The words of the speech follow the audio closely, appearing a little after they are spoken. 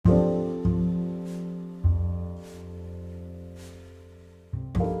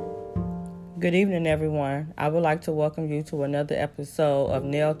Good evening, everyone. I would like to welcome you to another episode of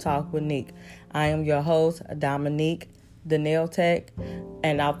Nail Talk with Neek. I am your host, Dominique, the Nail Tech,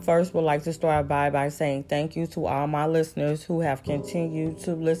 and I first would like to start by saying thank you to all my listeners who have continued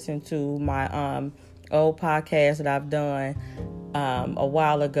to listen to my old podcast that I've done a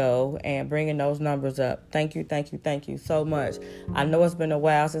while ago and bringing those numbers up. Thank you so much. I know it's been a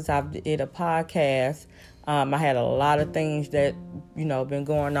while since I've did a podcast. I had a lot of things that, been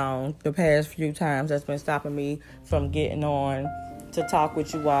going on the past few times that's been stopping me from getting on to talk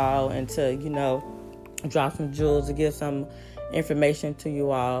with you all and to, drop some jewels to give some information to you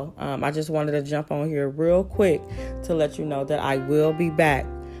all. I just wanted to jump on here real quick to let you know that I will be back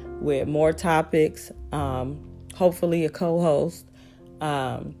with more topics, hopefully a co-host,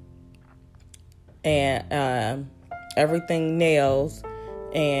 and everything nails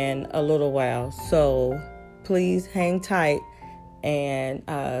in a little while. So please hang tight and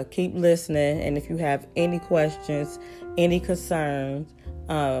keep listening. And if you have any questions, any concerns,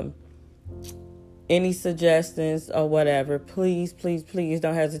 any suggestions or whatever, please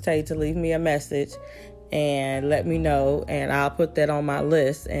don't hesitate to leave me a message and let me know, and I'll put that on my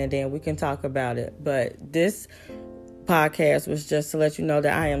list and then we can talk about it. But this podcast was just to let you know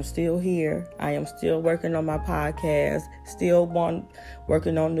that I am still here. I am still working on my podcast, still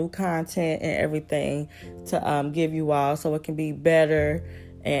working on new content and everything to give you all so it can be better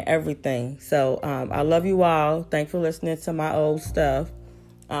and everything. So I love you all. Thanks for listening to my old stuff.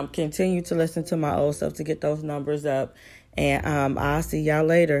 Continue to listen to my old stuff to get those numbers up. And I'll see y'all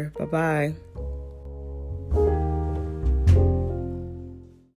later. Bye-bye.